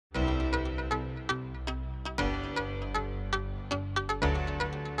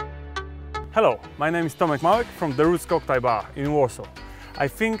Hello, my name is Tomek Małek from the Roots Cocktail Bar in Warsaw. I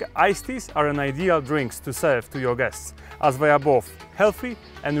think iced teas are an ideal drinks to serve to your guests, as they are both healthy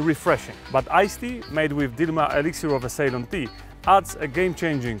and refreshing. But iced tea made with Dilmah Elixir of a Ceylon tea adds a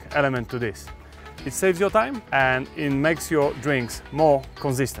game-changing element to this. It saves your time and it makes your drinks more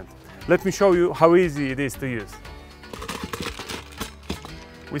consistent. Let me show you how easy it is to use.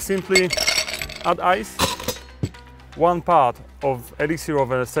 We simply add ice, 1 part of Elixir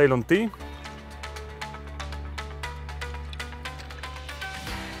of a Ceylon tea,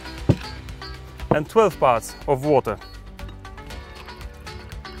 and 12 parts of water,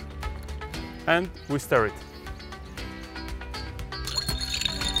 and we stir it.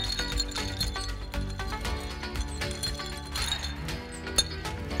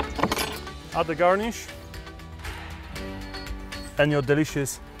 Add the garnish and your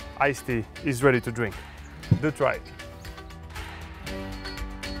delicious iced tea is ready to drink. Do try it.